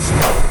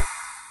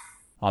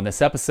On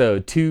this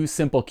episode, 2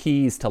 simple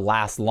keys to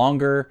last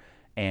longer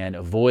and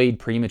avoid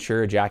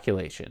premature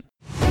ejaculation.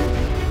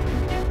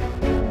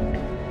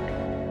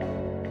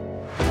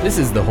 This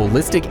is the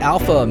Holistic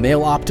Alpha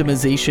Male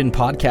Optimization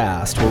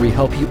Podcast, where we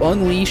help you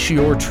unleash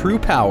your true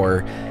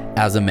power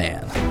as a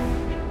man.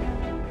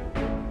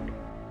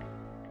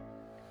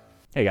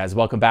 Hey guys,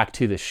 welcome back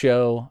to the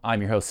show. I'm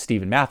your host,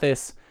 Stephen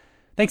Mathis.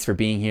 Thanks for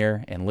being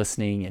here and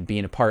listening and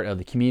being a part of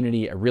the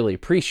community. I really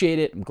appreciate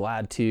it. I'm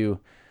glad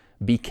to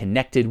be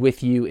connected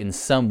with you in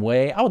some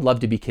way. I would love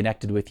to be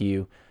connected with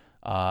you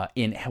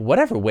in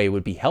whatever way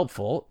would be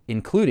helpful,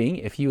 including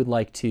if you would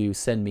like to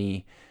send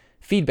me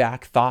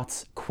feedback,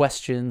 thoughts,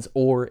 questions,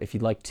 or if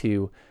you'd like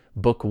to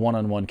book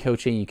one-on-one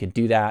coaching, you can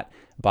do that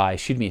by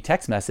shooting me a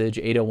text message,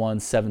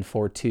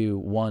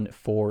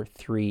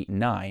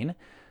 801-742-1439,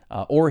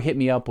 or hit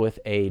me up with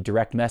a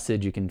direct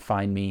message. You can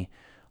find me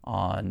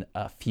on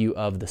a few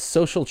of the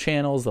social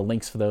channels. The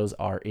links for those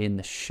are in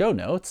the show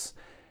notes.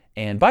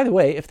 And by the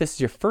way, if this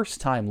is your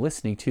first time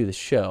listening to the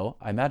show,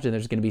 I imagine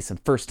there's going to be some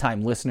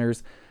first-time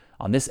listeners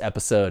on this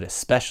episode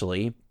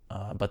especially,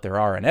 but there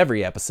are in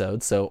every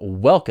episode, so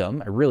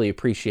welcome. I really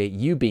appreciate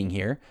you being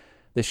here.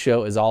 This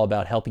show is all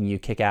about helping you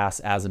kick ass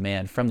as a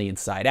man from the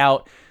inside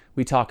out.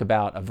 We talk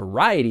about a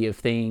variety of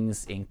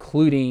things,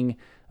 including,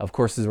 of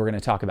course, as we're going to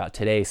talk about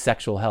today,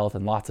 sexual health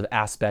and lots of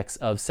aspects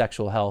of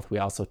sexual health. We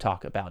also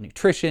talk about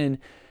nutrition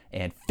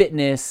and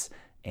fitness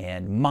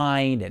and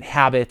mind and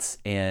habits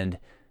and,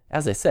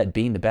 as I said,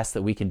 being the best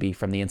that we can be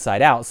from the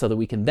inside out so that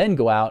we can then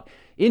go out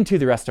into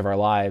the rest of our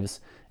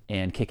lives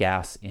and kick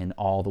ass in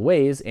all the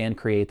ways and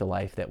create the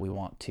life that we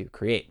want to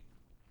create.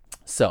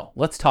 So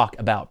let's talk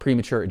about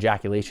premature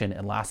ejaculation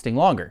and lasting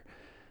longer.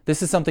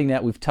 This is something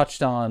that we've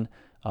touched on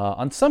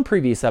some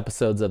previous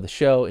episodes of the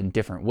show in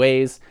different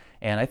ways.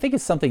 And I think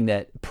it's something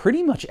that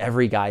pretty much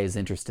every guy is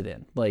interested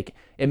in. Like,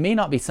 it may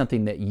not be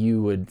something that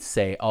you would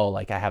say, oh,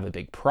 like I have a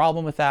big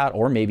problem with that,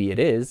 or maybe it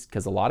is,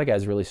 because a lot of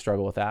guys really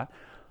struggle with that.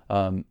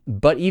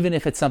 But even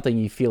if it's something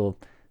you feel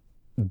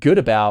good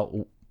about,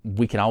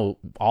 we can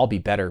all be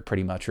better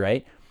pretty much,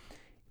 right?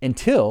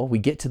 Until we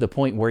get to the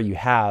point where you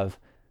have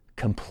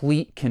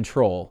complete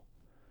control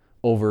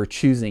over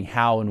choosing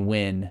how and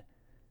when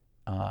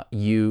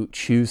you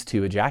choose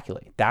to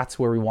ejaculate. That's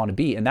where we want to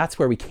be, and that's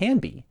where we can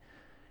be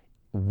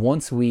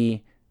once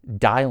we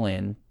dial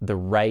in the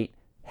right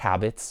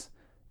habits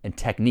and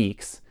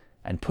techniques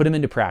and put them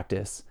into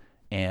practice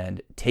and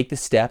take the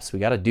steps. We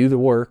got to do the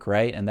work,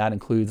 right? And that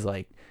includes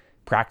like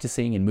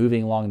practicing and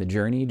moving along the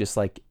journey, just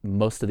like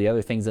most of the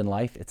other things in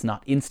life. It's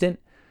not instant,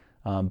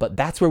 but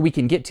that's where we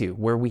can get to,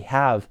 where we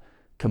have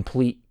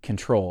complete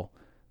control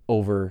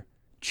over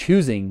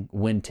choosing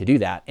when to do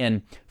that.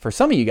 And for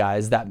some of you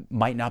guys, that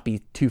might not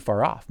be too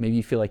far off. Maybe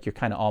you feel like you're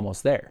kind of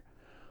almost there.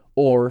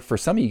 Or for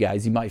some of you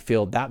guys, you might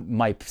feel that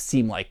might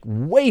seem like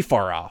way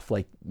far off.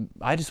 Like,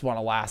 I just want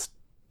to last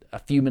a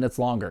few minutes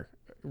longer,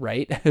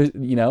 right?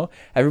 You know,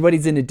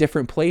 everybody's in a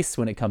different place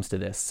when it comes to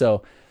this.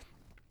 So,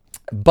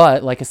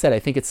 but like I said, I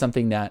think it's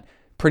something that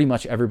pretty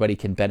much everybody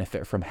can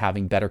benefit from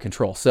having better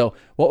control. So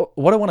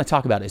what I want to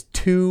talk about is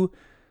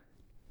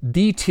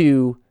the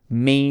two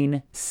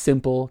main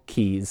simple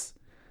keys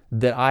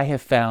that I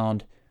have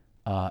found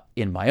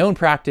in my own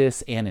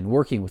practice and in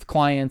working with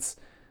clients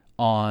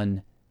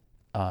on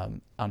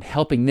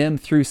helping them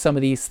through some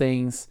of these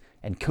things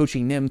and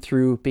coaching them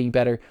through being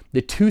better.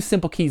 The 2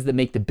 simple keys that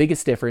make the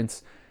biggest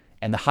difference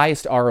and the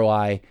highest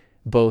ROI,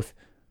 both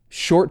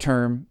short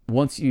term,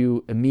 once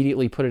you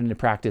immediately put it into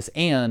practice,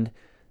 and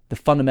the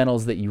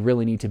fundamentals that you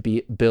really need to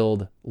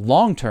build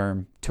long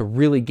term to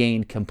really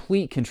gain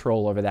complete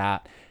control over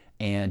that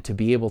and to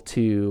be able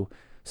to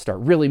start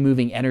really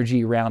moving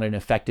energy around in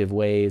effective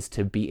ways,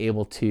 to be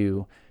able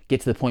to get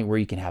to the point where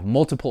you can have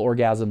multiple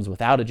orgasms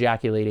without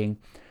ejaculating.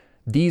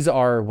 These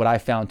are what I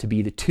found to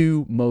be the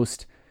 2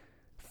 most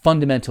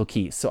fundamental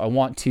keys. So I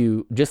want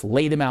to just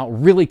lay them out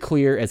really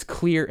clear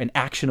and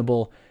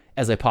actionable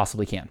as I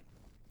possibly can.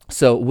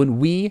 So when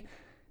we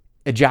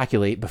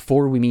ejaculate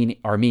before we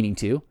are meaning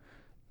to,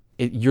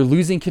 you're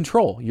losing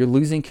control. You're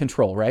losing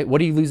control, right?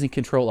 What are you losing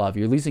control of?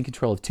 You're losing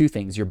control of 2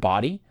 things, your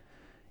body,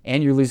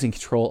 and you're losing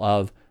control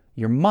of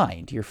your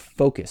mind, your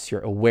focus,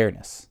 your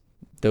awareness,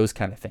 those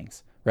kind of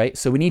things, right?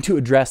 So we need to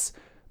address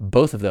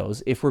both of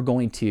those if we're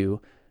going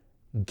to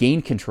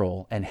gain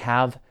control and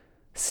have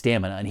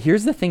stamina. And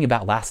here's the thing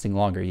about lasting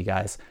longer, you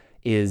guys,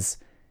 is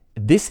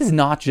this is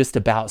not just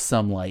about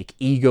some like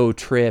ego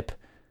trip,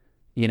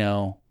 you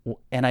know,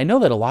 and I know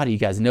that a lot of you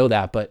guys know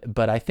that,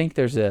 but I think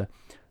there's that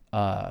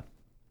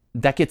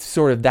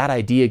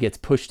idea gets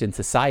pushed in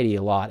society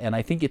a lot. And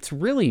I think it's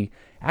really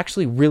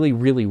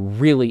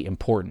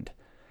important,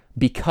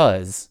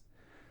 because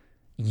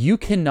you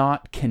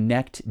cannot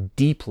connect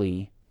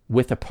deeply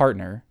with a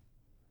partner,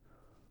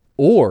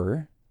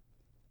 or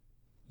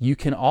you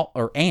can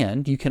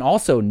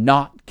also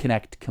not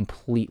connect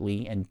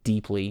completely and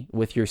deeply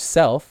with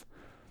yourself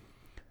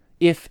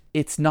if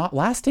it's not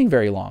lasting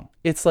very long.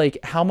 It's like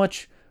how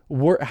much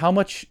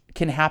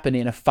can happen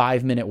in a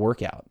 5-minute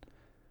workout?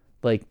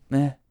 Like,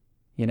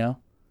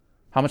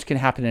 how much can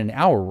happen in an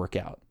hour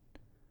workout?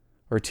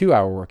 or a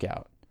 2-hour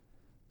workout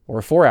or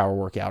a 4-hour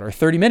workout or a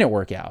 30-minute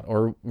workout,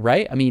 or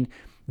right? I mean,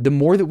 the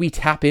more that we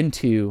tap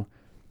into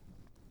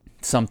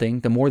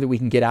something, the more that we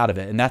can get out of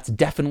it. And that's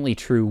definitely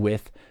true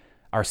with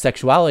our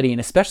sexuality, and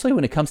especially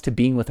when it comes to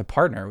being with a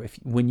partner.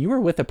 When you are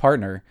with a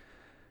partner,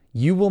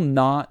 you will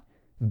not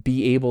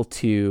be able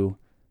to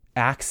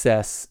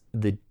access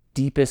the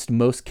deepest,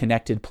 most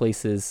connected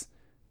places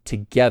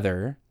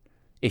together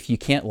if you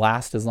can't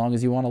last as long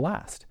as you want to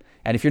last.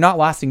 And if you're not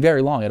lasting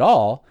very long at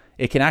all,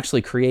 it can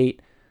actually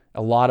create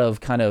a lot of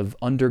kind of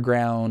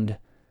underground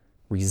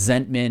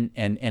resentment,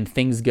 and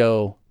things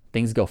go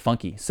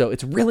funky. So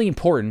it's really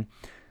important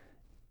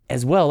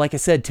as well, like I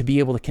said, to be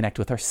able to connect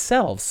with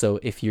ourselves. So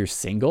if you're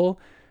single,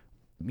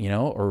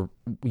 or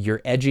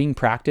your edging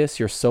practice,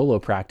 your solo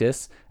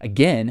practice,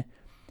 again,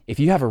 if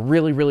you have a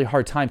really, really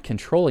hard time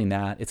controlling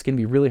that, it's going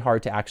to be really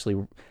hard to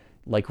actually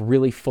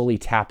really fully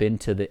tap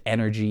into the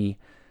energy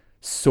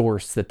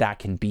source that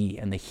can be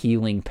and the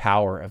healing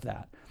power of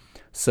that.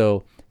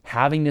 So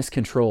having this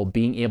control,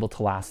 being able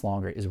to last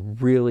longer, is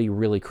really,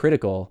 really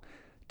critical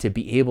to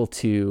be able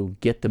to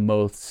get the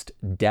most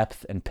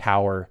depth and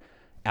power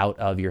out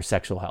of your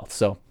sexual health.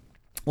 So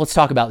let's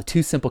talk about the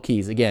 2 simple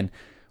keys. Again,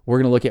 we're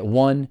going to look at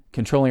 1,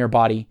 controlling our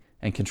body,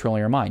 and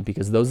controlling our mind,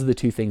 because those are the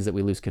 2 things that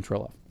we lose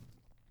control of.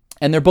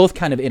 And they're both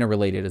kind of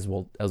interrelated, as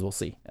we'll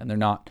see. And they're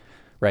not,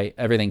 right?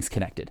 Everything's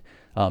connected.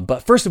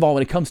 But first of all,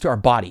 when it comes to our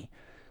body,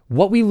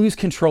 what we lose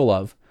control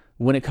of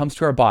when it comes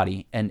to our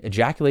body and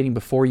ejaculating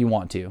before you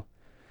want to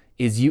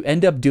is you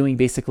end up doing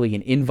basically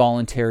an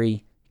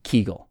involuntary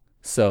Kegel.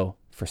 So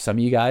for some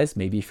of you guys,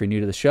 maybe if you're new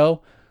to the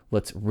show,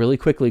 let's really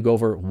quickly go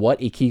over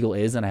what a Kegel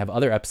is. And I have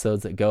other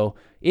episodes that go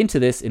into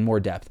this in more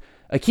depth.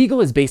 A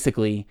Kegel is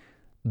basically,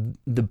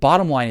 the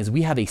bottom line is,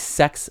 we have a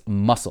sex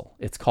muscle.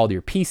 It's called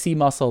your PC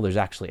muscle. There's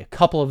actually a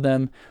couple of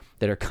them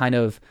that are kind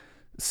of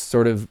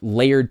sort of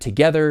layered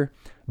together.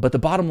 But the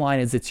bottom line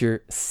is it's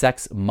your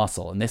sex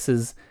muscle. And this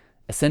is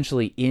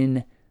essentially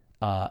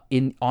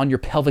on your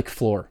pelvic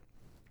floor.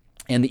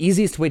 And the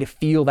easiest way to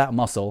feel that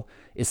muscle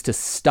is to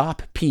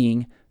stop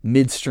peeing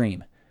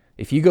midstream.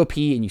 If you go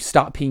pee and you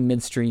stop peeing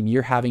midstream,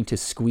 you're having to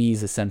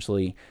squeeze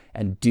essentially,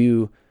 and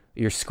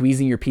you're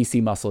squeezing your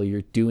PC muscle.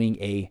 You're doing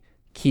a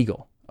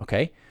Kegel,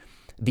 okay?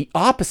 The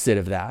opposite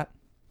of that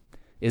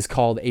is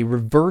called a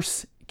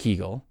reverse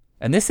Kegel.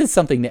 And this is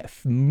something that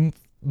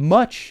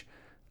much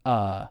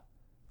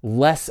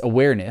less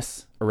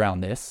awareness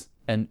around this,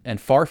 and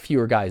far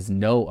fewer guys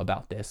know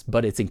about this,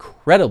 but it's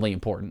incredibly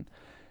important,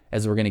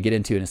 as we're going to get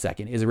into in a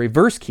second, is a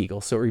reverse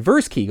Kegel. So a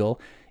reverse Kegel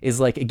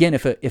is like, again,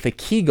 if a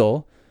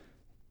Kegel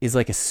is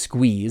like a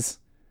squeeze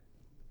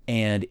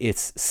and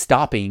it's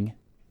stopping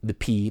the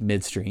pee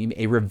midstream,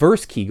 a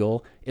reverse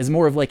Kegel is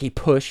more of like a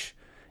push,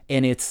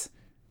 and it's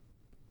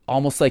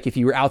almost like if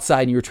you were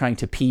outside and you were trying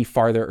to pee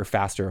farther or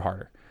faster or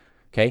harder.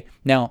 Okay.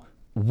 Now,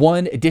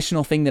 one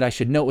additional thing that I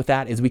should note with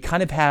that is we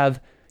kind of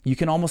have, you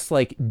can almost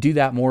like do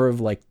that more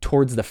of like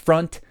towards the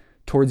front,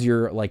 towards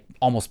your like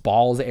almost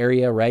balls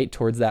area, right?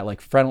 Towards that like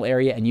frontal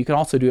area. And you can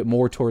also do it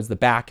more towards the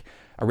back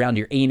around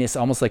your anus,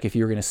 almost like if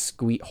you were going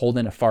to hold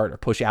in a fart or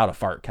push out a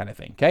fart kind of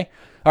thing. Okay.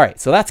 All right.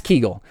 So that's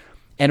Kegel.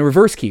 And a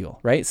reverse Kegel,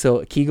 right? So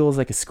a Kegel is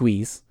like a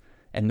squeeze,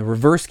 and the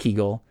reverse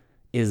Kegel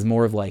is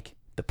more of like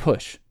the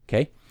push.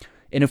 Okay.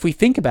 And if we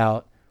think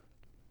about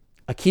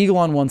a Kegel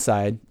on one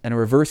side and a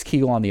reverse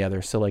Kegel on the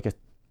other, so like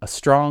a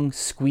strong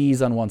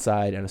squeeze on one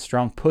side and a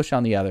strong push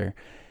on the other,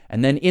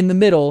 and then in the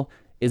middle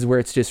is where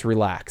it's just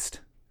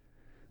relaxed.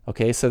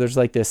 Okay, so there's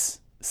like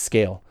this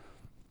scale.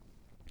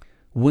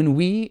 When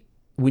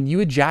you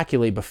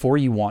ejaculate before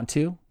you want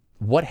to,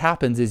 what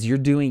happens is you're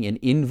doing an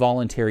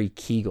involuntary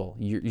Kegel.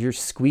 You're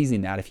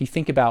squeezing that. If you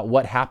think about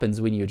what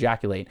happens when you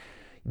ejaculate,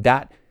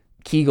 that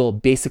Kegel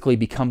basically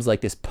becomes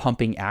like this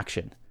pumping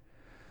action.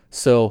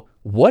 So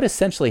what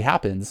essentially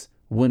happens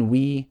when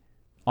we,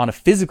 on a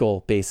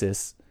physical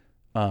basis,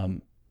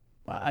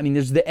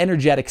 there's the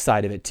energetic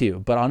side of it too,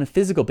 but on a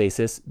physical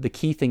basis, the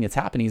key thing that's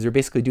happening is you're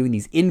basically doing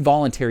these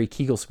involuntary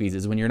Kegel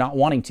squeezes when you're not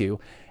wanting to,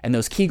 and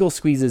those Kegel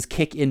squeezes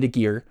kick into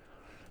gear,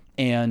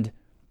 and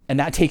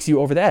that takes you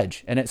over the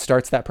edge, and it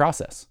starts that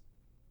process,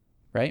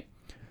 right?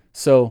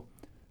 So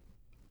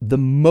the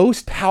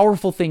most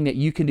powerful thing that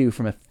you can do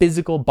from a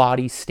physical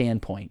body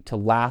standpoint to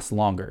last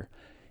longer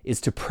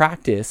is to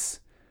practice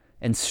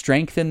and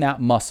strengthen that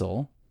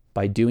muscle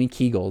by doing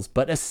Kegels,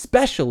 but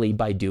especially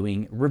by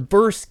doing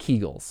reverse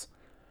Kegels.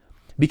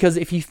 Because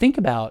if you think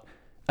about,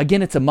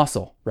 again, it's a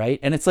muscle, right?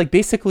 And it's like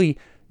basically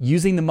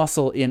using the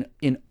muscle in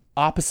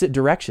opposite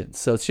directions.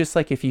 So it's just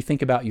like if you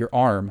think about your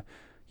arm,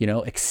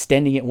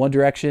 extending it one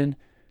direction,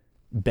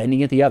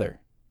 bending it the other.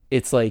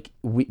 It's like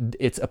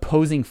it's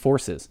opposing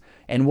forces.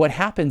 And what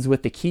happens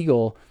with the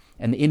Kegel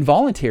and the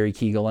involuntary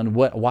Kegel, and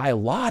why a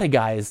lot of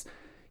guys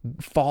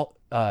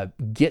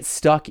get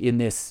stuck in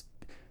this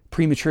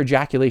premature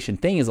ejaculation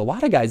thing, is a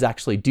lot of guys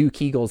actually do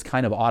Kegels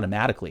kind of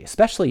automatically,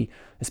 especially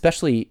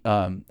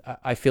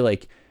I feel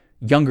like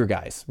younger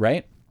guys,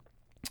 right?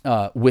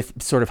 With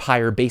sort of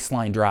higher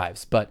baseline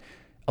drives. But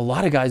a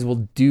lot of guys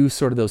will do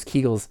sort of those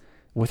Kegels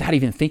without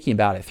even thinking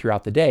about it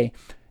throughout the day.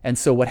 And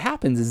so what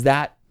happens is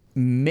that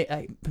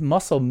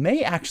muscle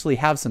may actually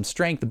have some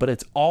strength, but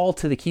it's all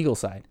to the Kegel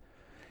side.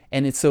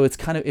 And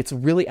it's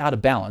really out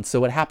of balance. So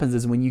what happens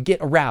is when you get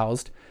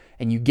aroused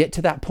and you get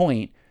to that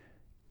point,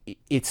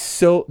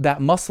 that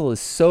muscle is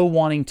so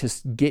wanting to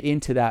get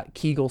into that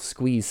Kegel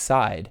squeeze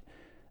side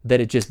that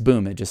it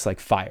just like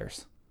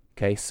fires.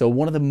 Okay. So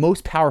one of the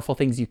most powerful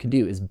things you can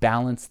do is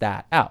balance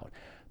that out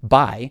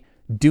by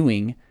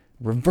doing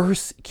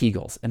reverse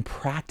Kegels and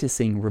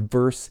practicing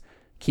reverse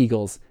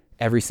Kegels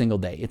every single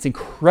day. It's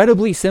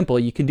incredibly simple.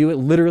 You can do it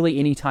literally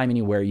anytime,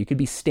 anywhere. You could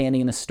be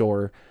standing in a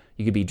store.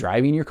 You could be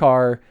driving your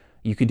car.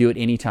 You can do it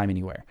anytime,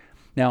 anywhere.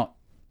 Now,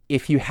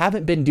 if you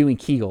haven't been doing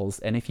Kegels,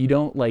 and if you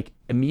don't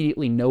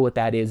immediately know what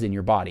that is in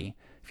your body,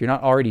 if you're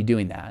not already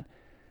doing that,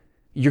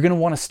 you're going to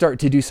want to start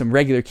to do some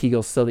regular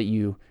Kegels so that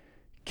you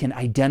can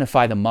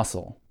identify the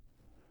muscle.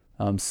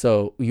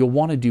 So you'll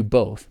want to do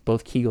both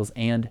Kegels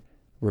and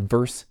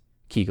reverse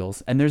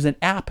Kegels. And there's an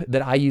app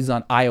that I use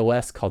on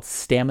iOS called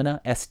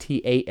Stamina,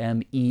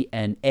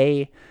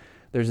 Stamena.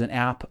 There's an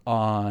app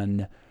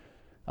on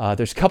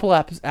there's a couple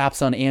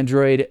apps on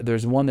Android.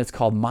 There's one that's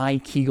called My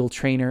Kegel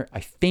Trainer, I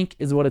think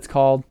is what it's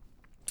called.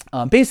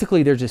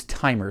 Basically, they're just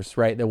timers,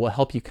 right, that will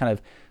help you kind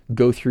of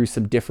go through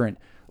some different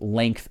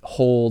length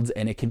holds,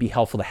 and it can be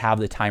helpful to have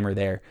the timer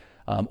there.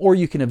 Or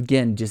you can,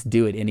 again, just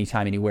do it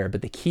anytime, anywhere.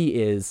 But the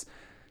key is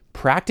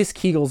practice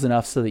Kegels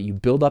enough so that you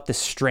build up the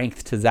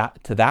strength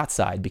to that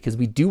side, because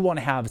we do want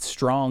to have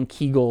strong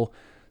Kegel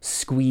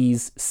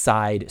squeeze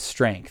side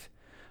strength,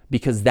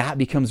 because that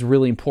becomes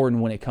really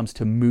important when it comes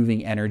to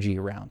moving energy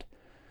around.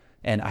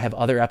 And I have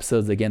other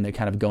episodes, again, that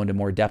kind of go into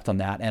more depth on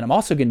that. And I'm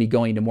also going to be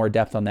going into more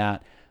depth on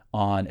that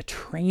on a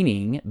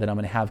training that I'm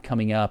going to have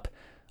coming up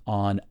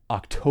on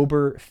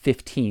October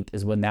 15th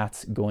is when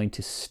that's going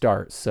to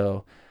start.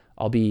 So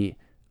I'll be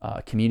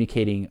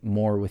communicating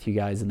more with you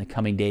guys in the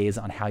coming days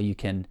on how you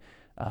can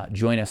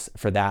join us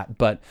for that.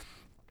 But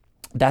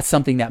that's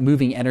something, that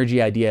moving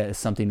energy idea is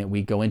something that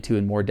we go into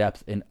in more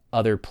depth in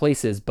other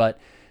places. But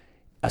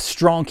a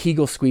strong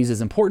Kegel squeeze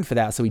is important for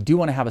that. So we do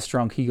want to have a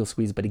strong Kegel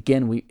squeeze. But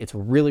again, it's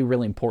really,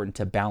 really important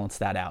to balance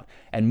that out.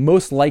 And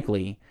most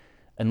likely,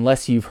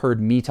 unless you've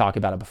heard me talk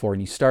about it before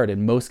and you started,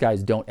 most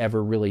guys don't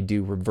ever really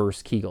do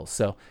reverse Kegels.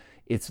 So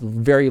it's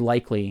very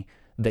likely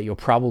that you'll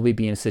probably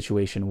be in a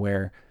situation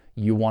where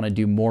you want to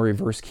do more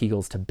reverse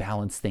Kegels to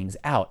balance things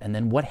out. And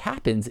then what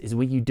happens is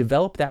when you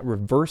develop that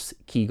reverse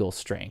Kegel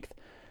strength,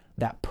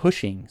 that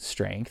pushing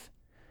strength,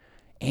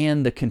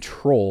 and the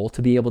control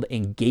to be able to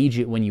engage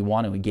it when you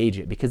want to engage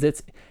it, because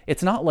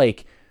it's not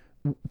like,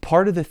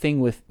 part of the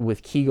thing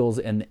with Kegels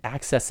and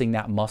accessing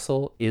that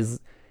muscle is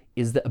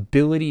the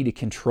ability to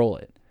control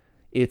it.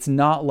 It's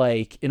not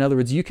like, in other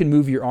words, you can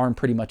move your arm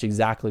pretty much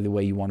exactly the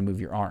way you want to move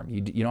your arm.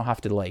 You don't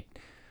have to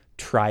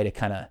try to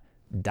kind of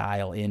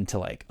dial into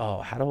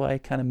oh, how do I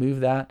kind of move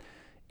that?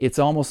 It's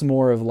almost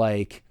more of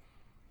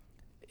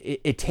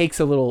it takes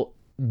a little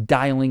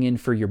dialing in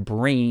for your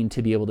brain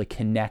to be able to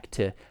connect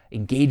to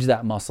engage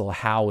that muscle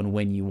how and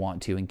when you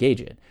want to engage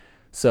it.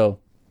 So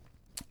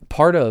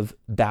part of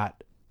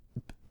that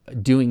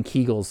doing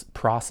Kegels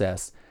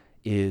process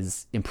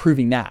is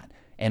improving that.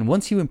 And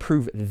once you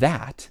improve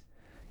that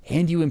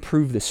and you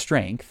improve the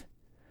strength,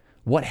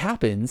 what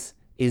happens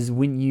is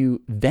when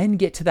you then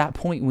get to that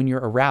point when you're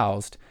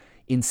aroused,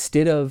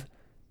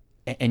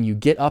 and you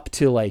get up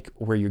to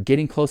where you're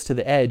getting close to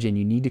the edge and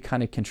you need to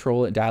kind of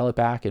control it, dial it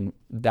back and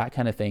that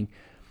kind of thing,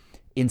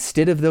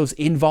 instead of those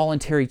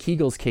involuntary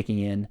Kegels kicking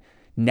in,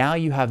 now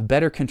you have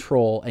better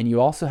control and you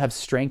also have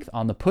strength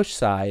on the push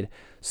side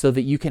so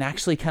that you can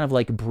actually kind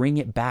of bring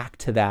it back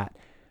to that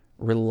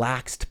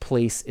relaxed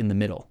place in the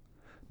middle.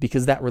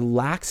 Because that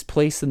relaxed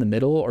place in the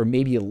middle, or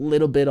maybe a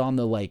little bit on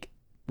the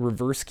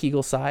reverse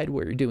Kegel side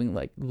where you're doing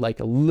like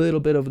a little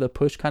bit of the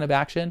push kind of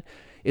action,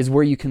 is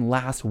where you can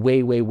last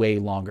way, way, way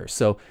longer.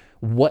 So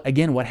what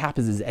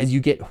happens is as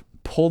you get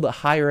pulled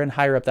higher and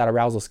higher up that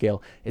arousal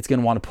scale, it's going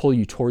to want to pull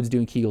you towards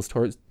doing Kegels,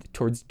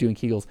 towards doing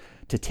Kegels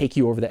to take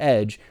you over the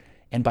edge.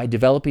 And by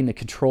developing the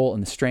control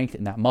and the strength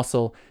in that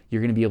muscle,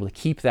 you're going to be able to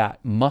keep that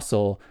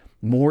muscle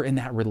more in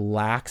that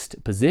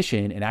relaxed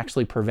position and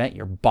actually prevent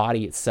your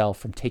body itself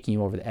from taking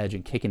you over the edge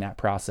and kicking that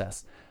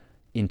process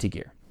into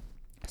gear.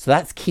 So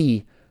that's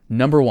key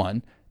number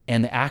one.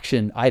 And the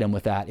action item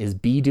with that is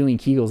be doing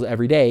Kegels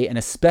every day, and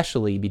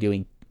especially be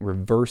doing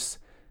reverse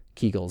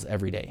Kegels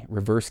every day.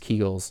 Reverse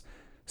Kegels,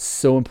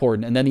 so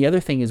important. And then the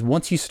other thing is,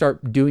 once you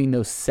start doing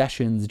those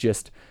sessions,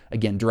 just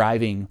again,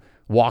 driving,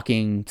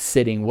 walking,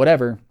 sitting,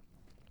 whatever,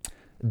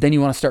 then you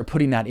want to start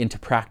putting that into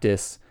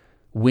practice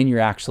when you're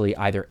actually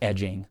either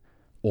edging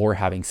or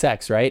having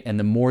sex, right? And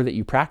the more that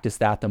you practice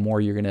that, the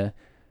more you're going to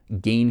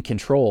gain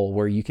control,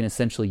 where you can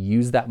essentially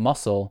use that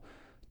muscle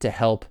to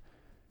help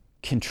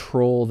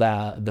control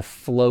the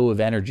flow of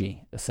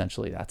energy.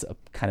 Essentially, that's a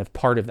kind of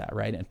part of that,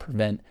 right? And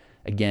prevent,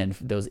 again,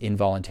 those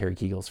involuntary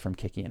Kegels from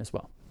kicking in as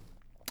well.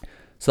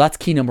 So that's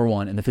key number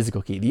one, and the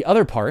physical key. The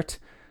other part,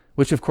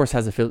 which of course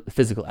has a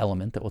physical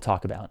element that we'll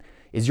talk about,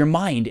 is your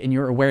mind and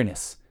your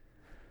awareness.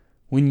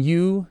 When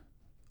you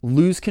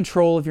lose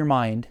control of your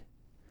mind,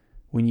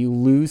 when you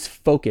lose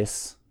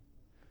focus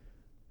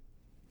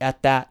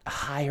at that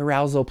high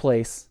arousal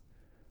place,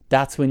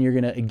 that's when you're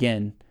going to,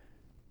 again,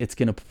 it's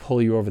going to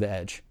pull you over the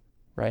edge,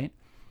 right?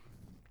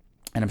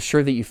 And I'm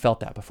sure that you felt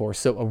that before.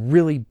 So a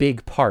really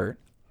big part,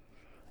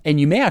 and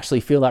you may actually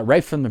feel that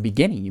right from the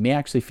beginning. You may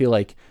actually feel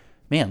like,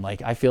 man,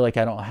 like I feel like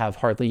I don't have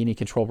hardly any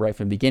control right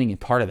from the beginning. And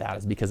part of that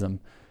is because I'm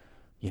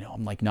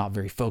like not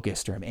very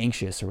focused, or I'm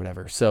anxious or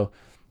whatever. So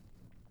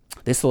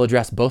this will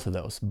address both of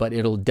those, but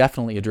it'll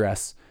definitely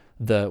address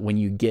when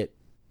you get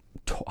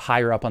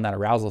higher up on that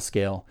arousal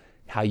scale,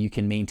 how you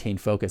can maintain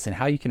focus, and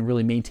how you can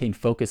really maintain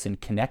focus and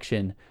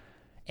connection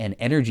and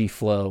energy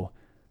flow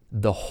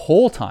the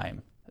whole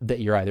time that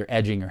you're either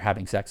edging or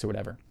having sex or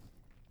whatever.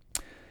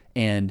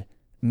 And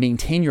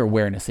maintain your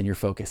awareness and your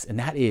focus. And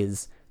that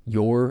is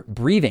your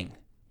breathing.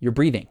 Your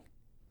breathing.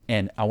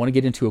 And I want to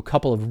get into a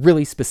couple of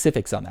really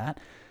specifics on that.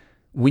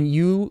 When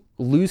you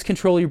lose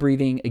control of your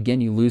breathing,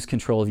 again, you lose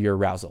control of your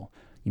arousal.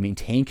 You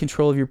maintain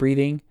control of your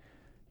breathing.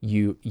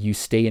 You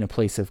stay in a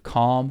place of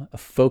calm,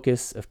 of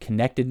focus, of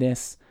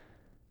connectedness.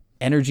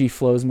 Energy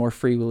flows more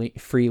freely.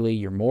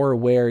 You're more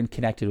aware and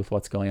connected with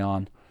what's going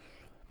on.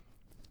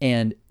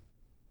 And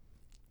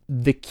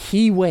the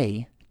key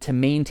way to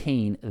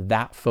maintain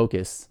that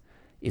focus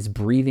is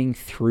breathing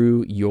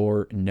through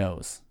your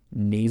nose,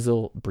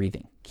 nasal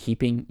breathing,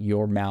 keeping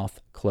your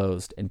mouth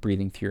closed and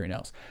breathing through your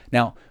nose.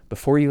 Now,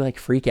 before you like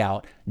freak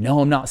out,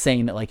 no, I'm not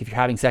saying that like if you're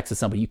having sex with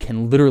somebody, you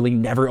can literally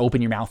never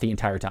open your mouth the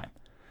entire time.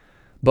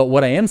 But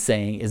what I am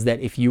saying is that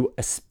if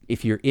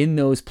you're in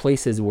those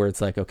places where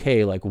it's like,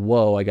 okay, like,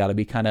 whoa, I got to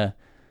be kind of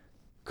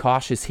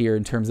cautious here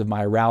in terms of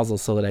my arousal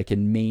so that I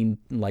can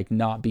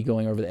not be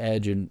going over the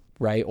edge, and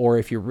right. Or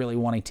if you're really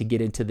wanting to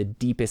get into the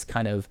deepest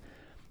kind of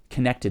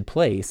connected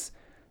place,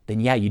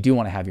 then yeah, you do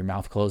want to have your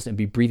mouth closed and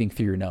be breathing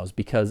through your nose,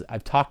 because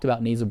I've talked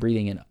about nasal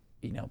breathing and,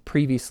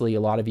 previously, a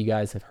lot of you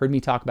guys have heard me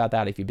talk about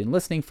that. If you've been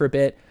listening for a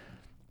bit,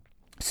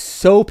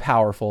 so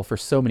powerful for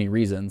so many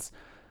reasons.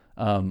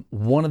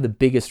 One of the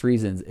biggest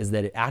reasons is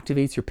that it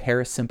activates your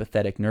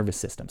parasympathetic nervous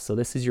system. So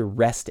this is your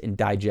rest and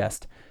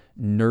digest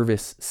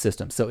nervous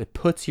system. So it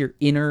puts your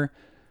inner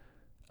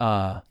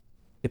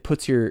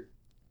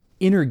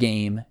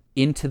game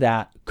into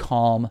that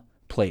calm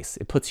place.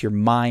 It puts your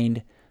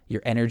mind,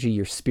 your energy,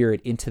 your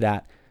spirit into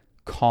that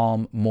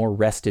calm, more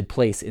rested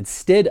place,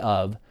 instead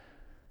of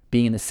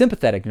being in the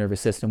sympathetic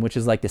nervous system, which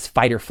is like this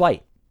fight or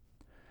flight.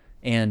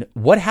 And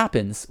what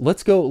happens,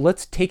 let's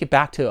take it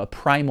back to a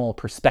primal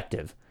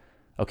perspective.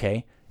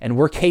 Okay. And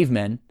we're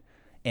cavemen,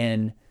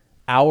 and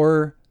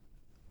we're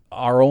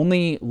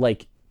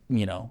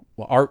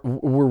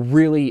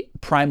really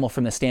primal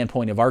from the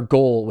standpoint of our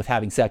goal with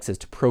having sex is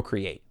to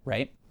procreate,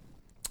 right?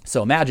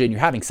 So imagine you're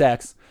having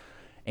sex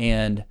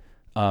and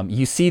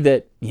you see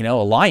that, a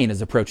lion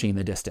is approaching in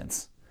the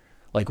distance.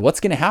 Like, what's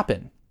going to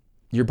happen?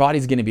 Your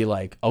body's going to be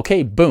like,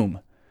 okay, boom,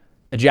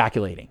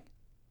 ejaculating.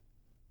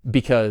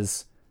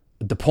 Because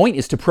the point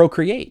is to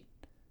procreate,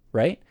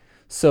 right?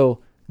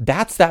 So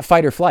that's that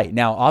fight or flight.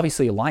 Now,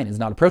 obviously a lion is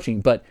not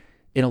approaching, but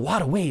in a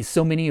lot of ways,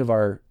 so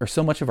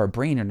much of our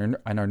brain and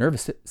our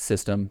nervous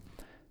system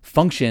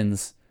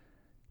functions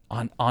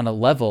on a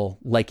level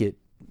like it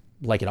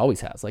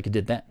always has, like it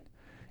did then.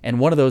 And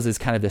one of those is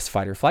kind of this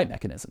fight or flight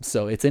mechanism.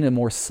 So it's in a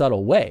more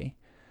subtle way,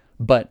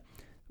 but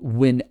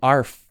when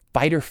our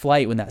fight or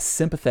flight, when that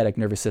sympathetic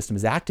nervous system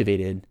is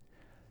activated,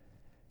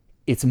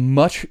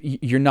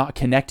 you're not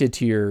connected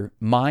to your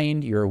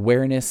mind, your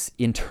awareness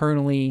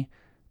internally.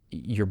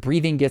 Your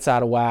breathing gets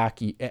out of whack.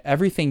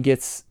 Everything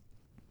gets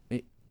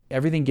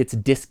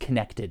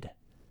disconnected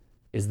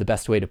is the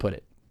best way to put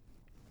it.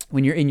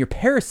 When you're in your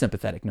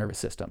parasympathetic nervous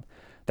system,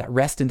 that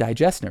rest and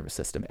digest nervous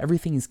system,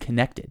 everything is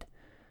connected.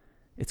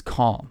 It's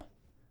calm.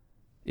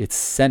 It's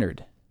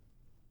centered.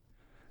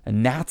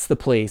 And that's the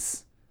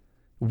place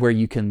where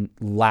you can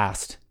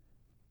last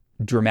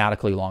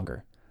dramatically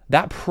longer.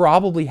 That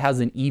probably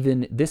hasn't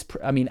even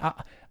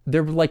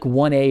they're like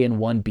 1A and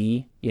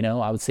 1B,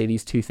 I would say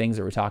these two things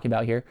that we're talking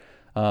about here.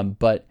 And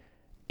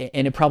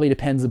it probably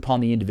depends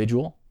upon the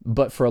individual.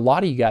 But for a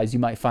lot of you guys, you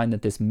might find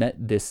that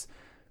this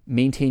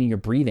maintaining your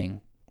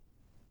breathing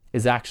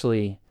is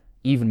actually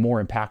even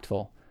more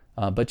impactful.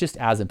 But just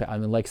like I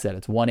said,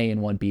 it's 1A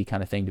and 1B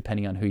kind of thing,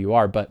 depending on who you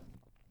are. But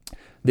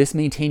this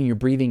maintaining your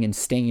breathing and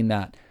staying in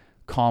that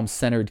calm,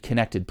 centered,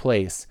 connected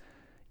place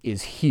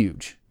is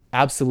huge.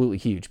 Absolutely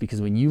huge.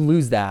 Because when you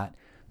lose that,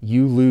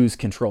 you lose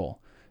control.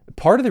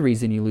 Part of the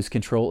reason you lose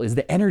control is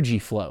the energy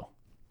flow.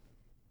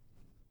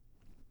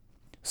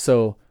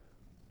 So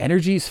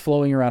energy is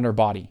flowing around our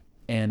body.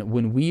 And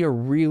when we are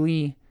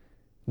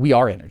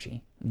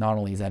energy. Not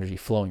only is energy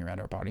flowing around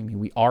our body,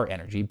 we are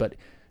energy, but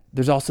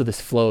there's also this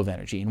flow of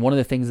energy. And one of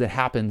the things that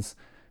happens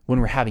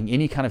when we're having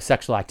any kind of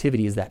sexual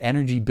activity is that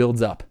energy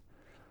builds up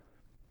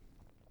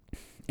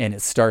and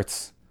it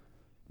starts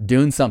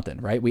doing something,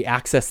 right? We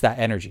access that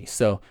energy.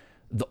 So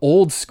the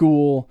old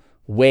school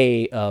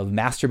way of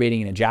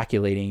masturbating and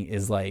ejaculating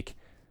is like,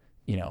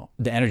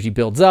 the energy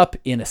builds up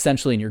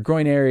essentially in your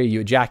groin area, you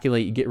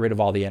ejaculate, you get rid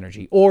of all the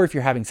energy. Or if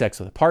you're having sex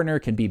with a partner,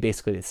 it can be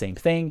basically the same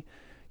thing.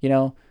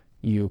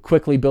 You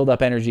quickly build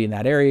up energy in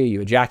that area,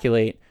 you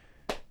ejaculate,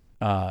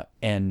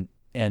 and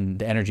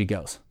the energy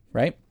goes,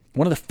 right?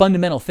 One of the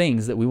fundamental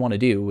things that we want to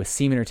do with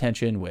semen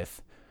retention,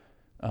 with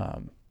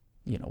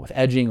with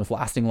edging, with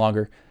lasting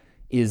longer,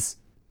 is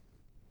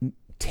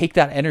take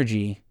that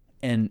energy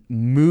and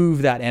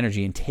move that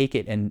energy and take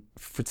it, and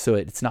so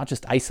it's not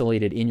just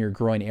isolated in your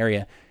groin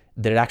area,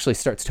 that it actually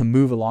starts to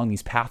move along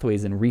these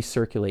pathways and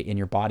recirculate in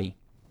your body.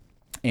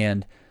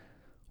 And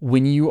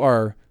when you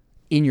are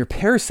in your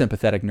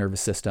parasympathetic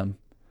nervous system,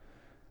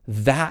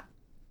 that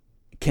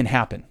can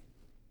happen.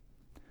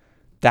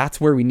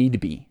 That's where we need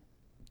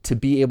to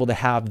be able to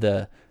have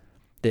the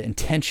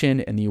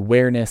intention and the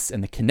awareness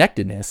and the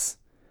connectedness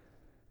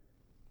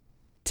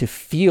to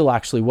feel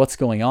actually what's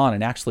going on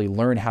and actually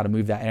learn how to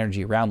move that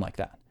energy around like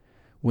that.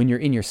 When you're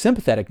in your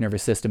sympathetic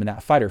nervous system in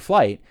that fight or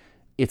flight,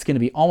 it's going to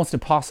be almost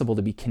impossible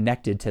to be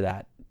connected to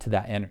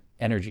that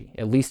energy,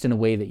 at least in a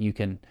way that you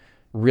can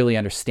really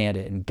understand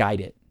it and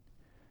guide it.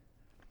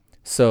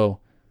 So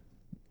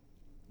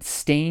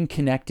staying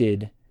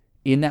connected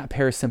in that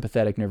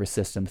parasympathetic nervous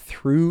system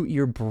through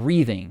your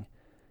breathing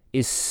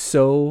is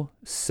so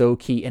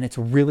key. And it's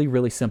really,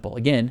 really simple.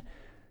 Again,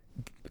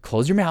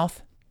 close your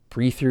mouth,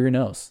 breathe through your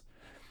nose.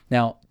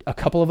 Now, a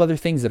couple of other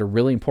things that are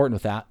really important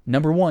with that.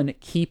 Number one,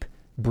 keep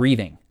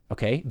breathing,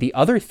 okay? The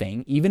other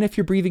thing, even if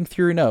you're breathing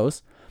through your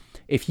nose,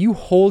 if you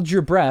hold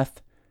your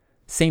breath,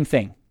 same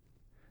thing.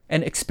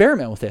 And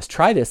experiment with this.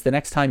 Try this the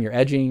next time you're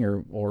edging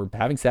or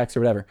having sex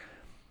or whatever.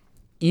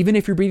 Even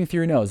if you're breathing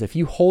through your nose, if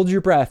you hold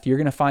your breath, you're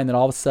going to find that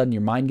all of a sudden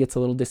your mind gets a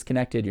little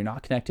disconnected. You're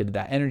not connected to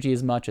that energy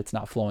as much. It's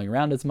not flowing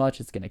around as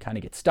much. It's going to kind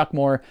of get stuck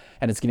more,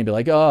 and it's going to be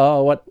like,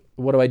 oh,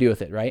 what do I do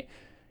with it, right?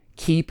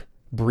 Keep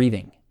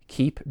breathing.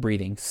 Keep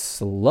breathing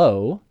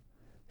slow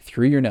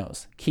through your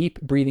nose.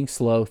 Keep breathing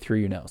slow through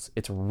your nose.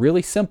 It's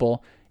really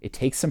simple. It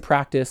takes some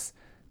practice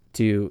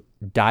to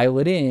dial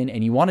it in,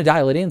 and you want to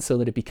dial it in so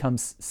that it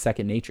becomes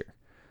second nature,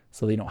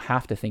 so that you don't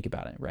have to think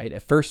about it, right?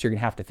 At first, you're going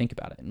to have to think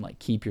about it and like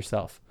keep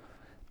yourself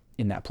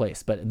in that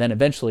place. But then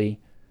eventually,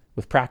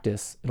 with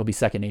practice, it'll be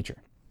second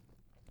nature.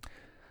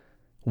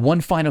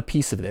 One final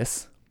piece of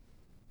this,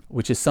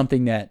 which is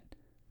something that,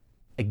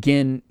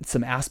 again,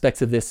 some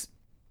aspects of this,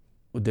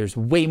 there's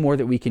way more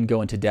that we can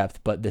go into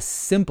depth, but the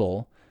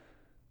simple,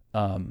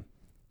 but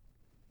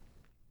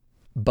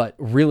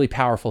really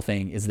powerful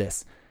thing is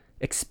this.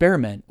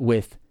 Experiment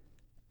with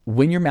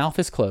when your mouth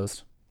is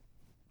closed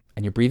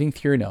and you're breathing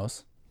through your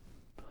nose.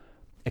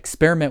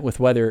 Experiment with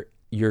where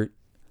your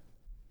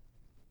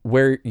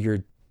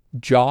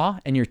jaw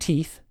and your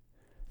teeth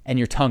and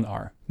your tongue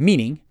are.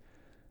 Meaning,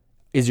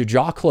 is your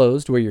jaw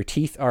closed where your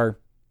teeth are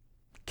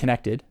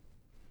connected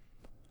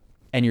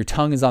and your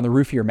tongue is on the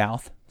roof of your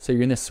mouth? So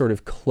you're in this sort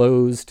of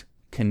closed,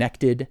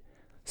 connected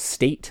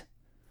state?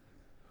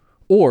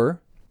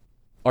 Or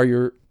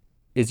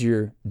is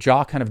your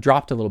jaw kind of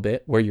dropped a little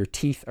bit where your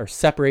teeth are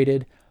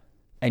separated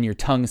and your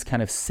tongue's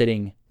kind of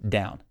sitting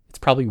down? It's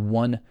probably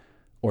one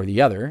or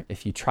the other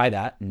if you try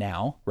that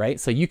now, right?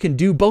 So you can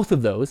do both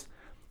of those,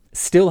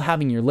 still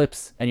having your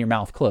lips and your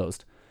mouth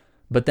closed,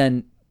 but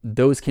then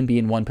those can be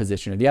in one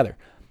position or the other.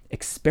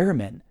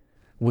 Experiment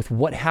with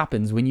what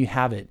happens when you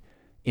have it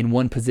in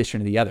one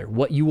position or the other.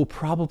 What you will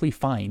probably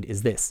find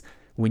is this.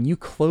 When you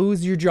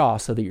close your jaw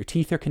so that your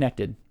teeth are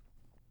connected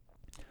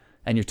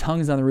and your tongue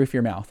is on the roof of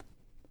your mouth,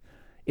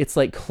 it's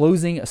like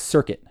closing a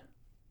circuit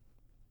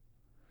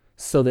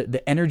so that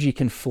the energy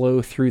can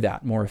flow through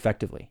that more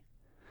effectively.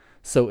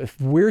 So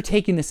if we're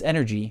taking this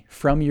energy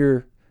from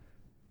your,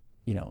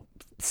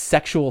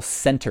 sexual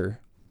center,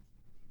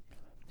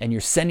 and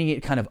you're sending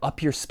it kind of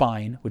up your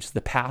spine, which is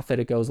the path that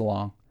it goes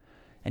along,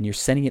 and you're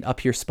sending it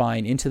up your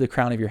spine into the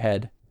crown of your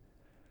head,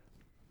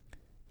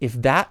 if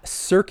that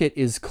circuit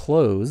is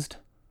closed,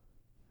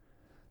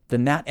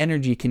 then that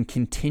energy can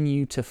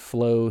continue to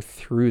flow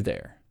through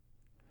there.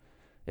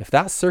 If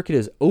that circuit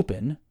is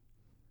open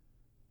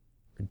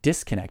or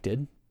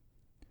disconnected,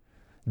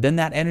 then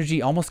that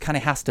energy almost kind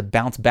of has to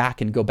bounce back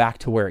and go back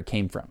to where it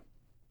came from.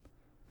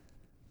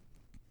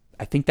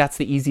 I think that's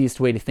the easiest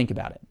way to think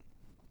about it.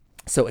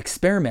 So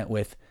experiment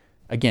with,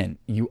 again,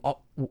 you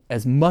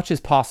as much as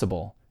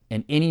possible,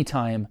 and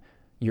anytime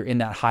you're in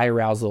that high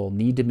arousal,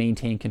 need to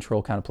maintain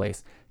control kind of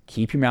place,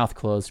 keep your mouth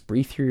closed,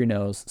 breathe through your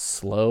nose,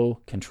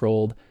 slow,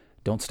 controlled,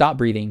 don't stop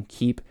breathing,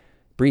 keep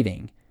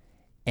breathing.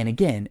 And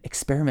again,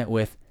 experiment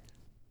with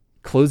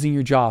closing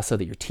your jaw so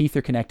that your teeth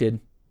are connected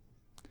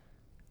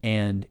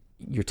and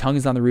your tongue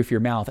is on the roof of your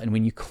mouth. And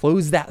when you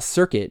close that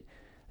circuit,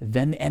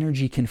 then the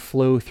energy can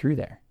flow through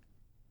there.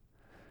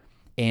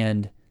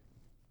 And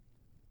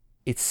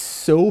it's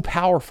so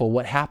powerful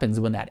what happens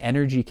when that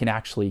energy can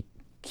actually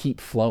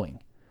keep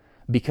flowing.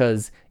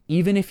 Because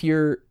even if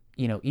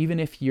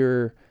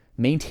you're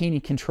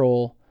maintaining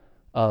control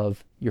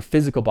of your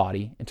physical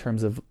body in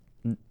terms of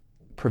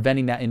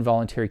preventing that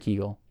involuntary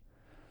Kegel,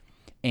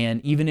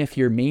 and even if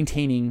you're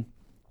maintaining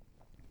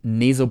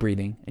nasal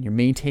breathing and you're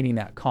maintaining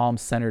that calm,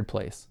 centered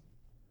place,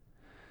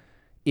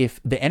 if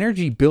the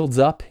energy builds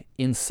up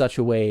in such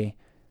a way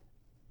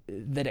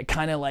that it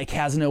kind of like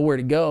has nowhere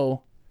to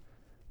go,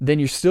 then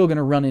you're still going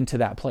to run into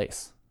that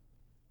place.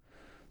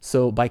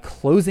 So by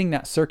closing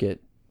that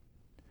circuit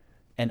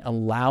and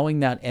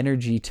allowing that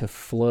energy to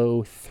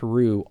flow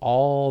through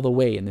all the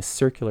way in this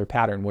circular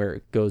pattern where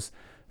it goes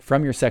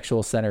from your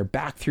sexual center,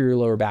 back through your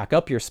lower back,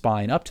 up your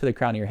spine, up to the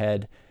crown of your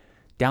head,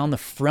 down the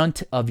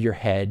front of your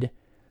head,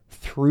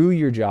 through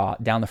your jaw,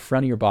 down the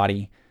front of your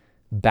body,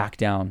 back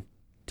down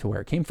to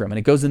where it came from. And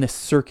it goes in this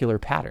circular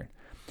pattern.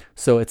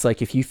 So it's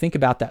like if you think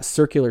about that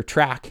circular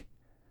track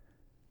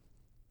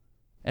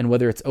and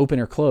whether it's open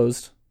or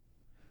closed,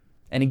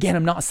 and again,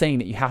 I'm not saying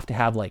that you have to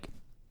have like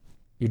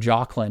your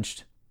jaw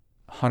clenched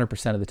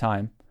 100% of the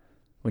time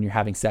when you're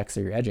having sex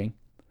or you're edging,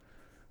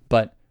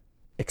 but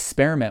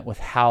experiment with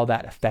how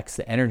that affects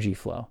the energy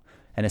flow.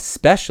 And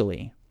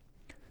especially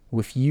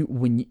with you,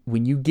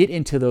 when you get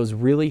into those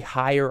really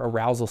higher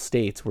arousal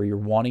states where you're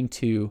wanting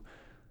to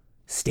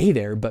stay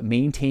there but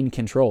maintain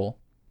control,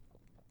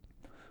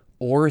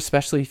 or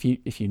especially if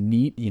you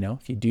need,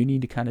 if you do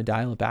need to kind of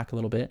dial it back a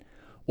little bit,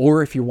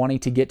 or if you're wanting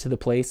to get to the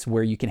place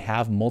where you can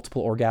have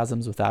multiple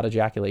orgasms without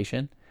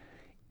ejaculation,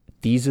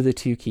 these are the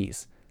two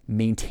keys.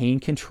 Maintain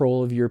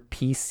control of your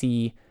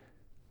PC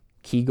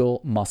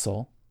Kegel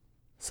muscle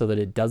so that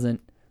it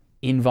doesn't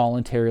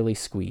involuntarily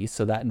squeeze.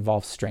 So that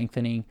involves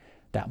strengthening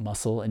that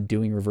muscle and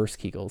doing reverse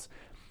Kegels.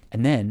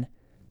 And then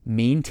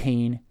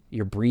maintain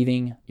your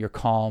breathing, your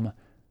calm,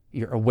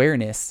 your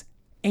awareness,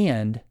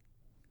 and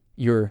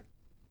your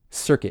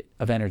circuit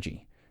of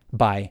energy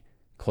by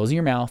closing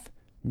your mouth,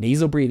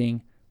 nasal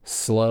breathing,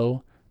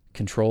 slow,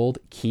 controlled,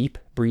 keep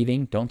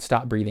breathing, don't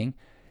stop breathing.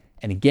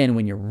 And again,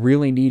 when you're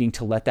really needing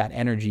to let that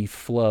energy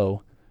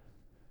flow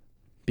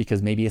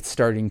because maybe it's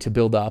starting to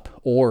build up,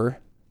 or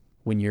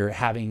when you're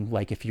having,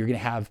 like if you're going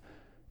to have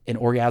an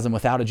orgasm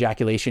without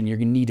ejaculation, you're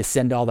going to need to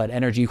send all that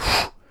energy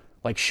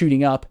like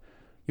shooting up.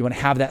 You want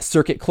to have that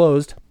circuit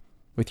closed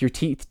with your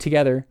teeth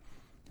together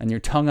and your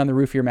tongue on the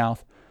roof of your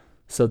mouth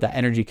so that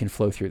energy can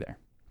flow through there.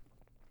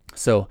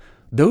 So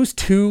those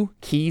two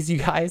keys, you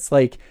guys,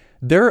 like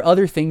there are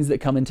other things that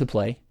come into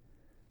play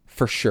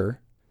for sure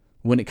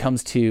when it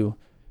comes to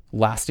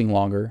lasting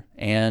longer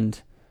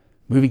and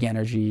moving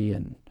energy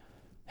and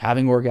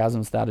having orgasms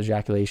without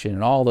ejaculation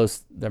and all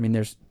those. I mean,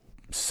 there's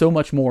so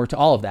much more to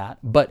all of that.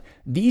 But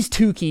these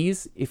two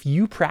keys, if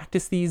you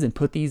practice these and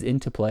put these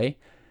into play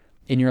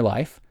in your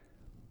life,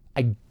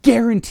 I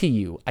guarantee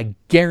you,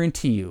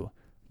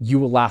 you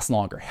will last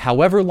longer.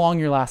 However long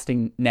you're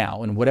lasting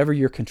now and whatever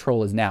your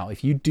control is now,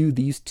 if you do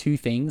these two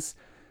things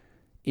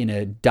in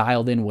a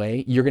dialed in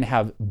way, you're going to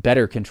have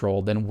better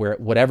control than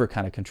whatever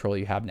kind of control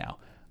you have now.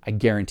 I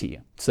guarantee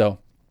you. So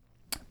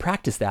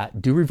practice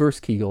that, do reverse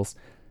Kegels,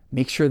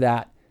 make sure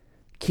that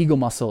Kegel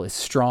muscle is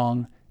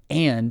strong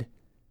and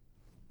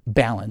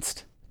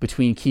balanced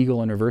between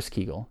Kegel and reverse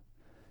Kegel.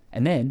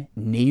 And then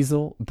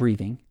nasal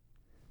breathing,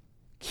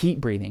 keep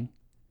breathing,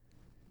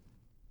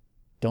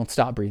 don't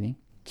stop breathing,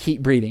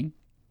 keep breathing,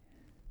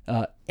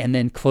 and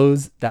then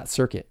close that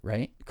circuit,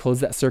 right?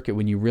 Close that circuit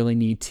when you really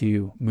need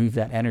to move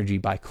that energy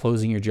by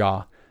closing your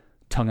jaw,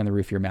 tongue on the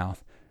roof of your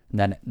mouth,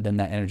 and then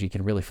that energy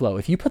can really flow.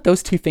 If you put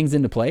those two things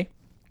into play,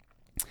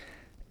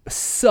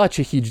 such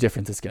a huge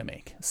difference it's going to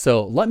make.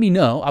 So let me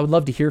know. I would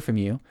love to hear from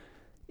you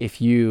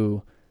if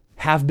you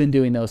have been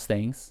doing those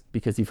things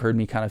because you've heard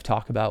me kind of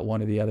talk about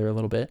one or the other a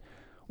little bit,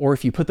 or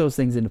if you put those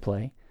things into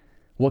play,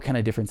 what kind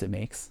of difference it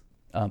makes.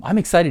 I'm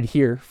excited to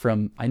hear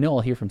from, I know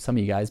I'll hear from some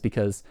of you guys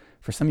because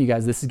for some of you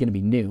guys, this is going to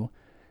be new.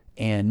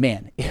 And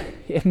man,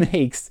 it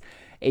makes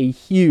a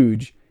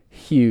huge,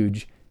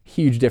 huge,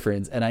 huge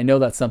difference. And I know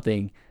that's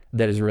something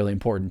that is really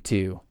important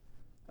to,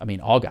 I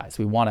mean, all guys.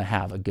 We want to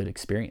have a good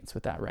experience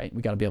with that, right?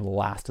 We got to be able to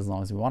last as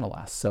long as we want to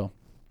last. So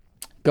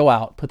go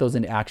out, put those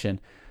into action.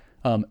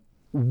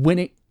 When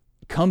it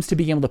comes to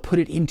being able to put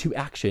it into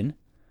action,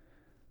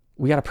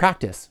 we got to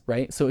practice,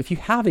 right? So if you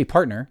have a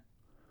partner,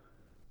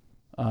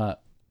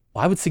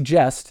 I would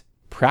suggest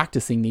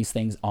practicing these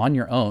things on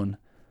your own,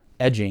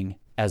 edging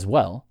as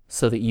well,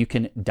 so that you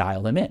can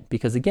dial them in.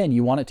 Because again,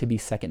 you want it to be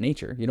second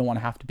nature. You don't want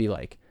to have to be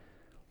like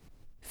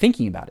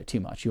thinking about it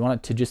too much. You want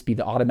it to just be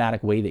the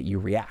automatic way that you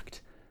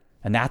react.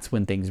 And that's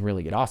when things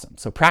really get awesome.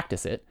 So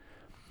practice it.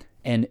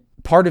 And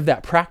part of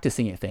that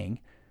practicing it thing,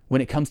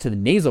 when it comes to the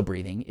nasal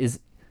breathing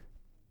is,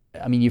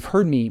 I mean, you've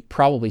heard me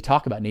probably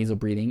talk about nasal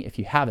breathing. If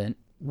you haven't,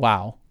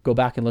 wow, go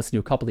back and listen to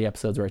a couple of the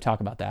episodes where I talk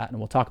about that, and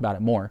we'll talk about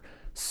it more.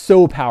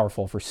 So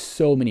powerful for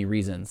so many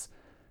reasons.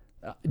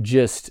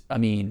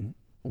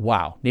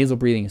 Wow, nasal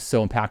breathing is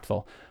so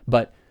impactful.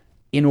 But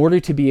in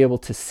order to be able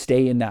to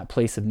stay in that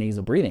place of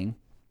nasal breathing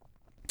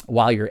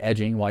while you're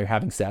edging, while you're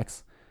having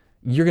sex,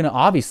 you're going to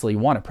obviously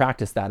want to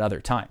practice that other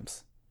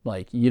times.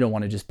 Like, you don't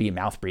want to just be a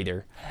mouth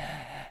breather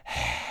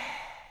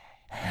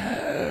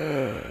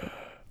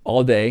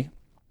all day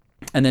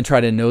and then try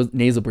to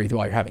nasal breathe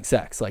while you're having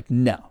sex. Like,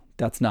 no,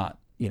 that's not,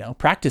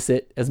 practice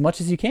it as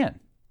much as you can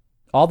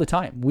all the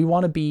time. We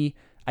want to be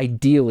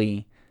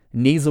ideally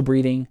nasal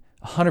breathing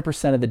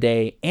 100% of the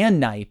day and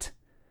night,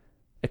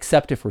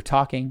 except if we're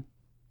talking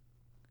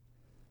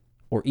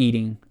or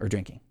eating or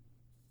drinking,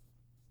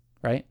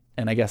 right?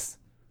 And I guess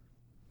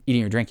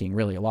eating or drinking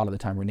really a lot of the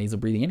time. We're nasal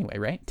breathing anyway,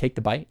 right? Take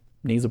the bite,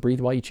 nasal breathe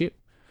while you chew.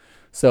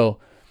 So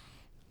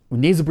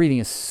nasal breathing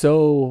is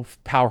so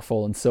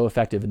powerful and so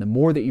effective. And the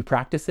more that you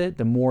practice it,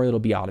 the more it'll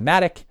be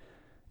automatic,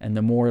 and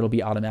the more it'll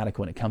be automatic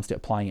when it comes to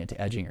applying it to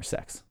edging or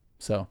sex.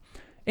 So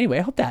anyway,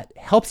 I hope that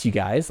helps you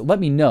guys. Let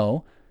me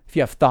know if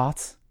you have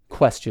thoughts,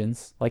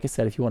 questions. Like I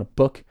said, if you want to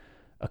book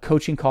a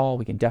coaching call,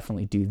 we can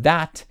definitely do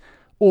that.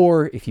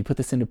 Or if you put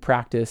this into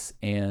practice,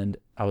 and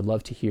I would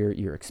love to hear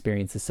your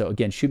experiences. So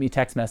again, shoot me a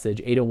text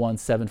message,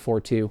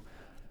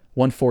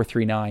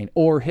 801-742-1439,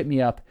 or hit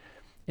me up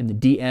in the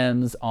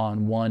DMs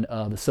on one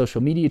of the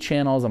social media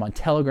channels. I'm on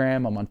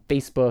Telegram, I'm on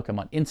Facebook, I'm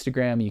on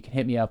Instagram. You can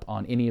hit me up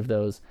on any of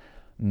those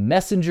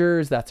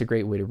messengers. That's a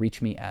great way to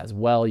reach me as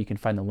well. You can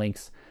find the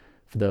links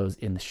for those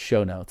in the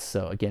show notes.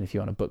 So again, if you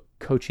want to book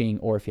coaching,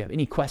 or if you have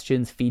any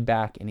questions,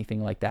 feedback,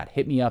 anything like that,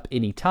 hit me up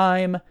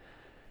anytime.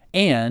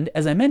 And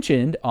as I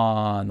mentioned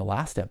on the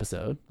last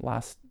episode,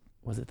 was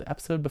it the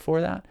episode before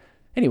that?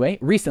 Anyway,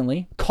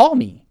 recently, call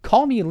me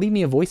and leave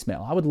me a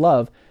voicemail. I would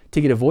love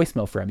to get a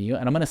voicemail from you,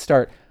 and I'm going to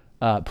start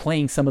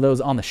playing some of those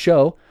on the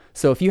show.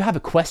 So if you have a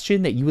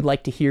question that you would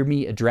like to hear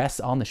me address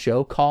on the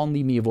show, call and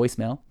leave me a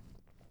voicemail.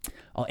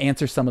 I'll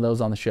answer some of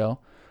those on the show.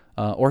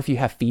 Or if you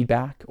have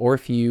feedback, or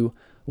if you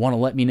want to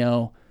let me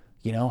know,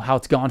 how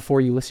it's gone for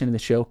you listening to the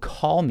show,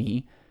 call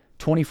me.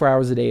 24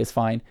 hours a day is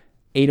fine.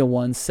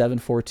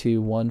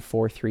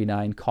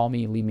 801-742-1439. Call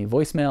me, leave me a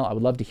voicemail. I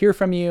would love to hear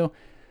from you.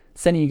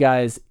 Sending you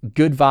guys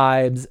good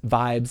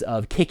vibes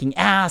of kicking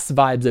ass,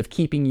 vibes of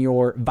keeping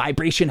your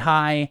vibration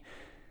high.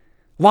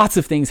 Lots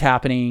of things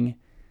happening.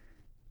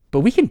 But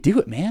we can do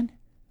it, man.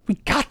 We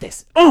got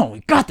this. Oh, we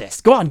got this.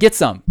 Go on, get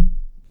some.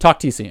 Talk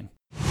to you soon.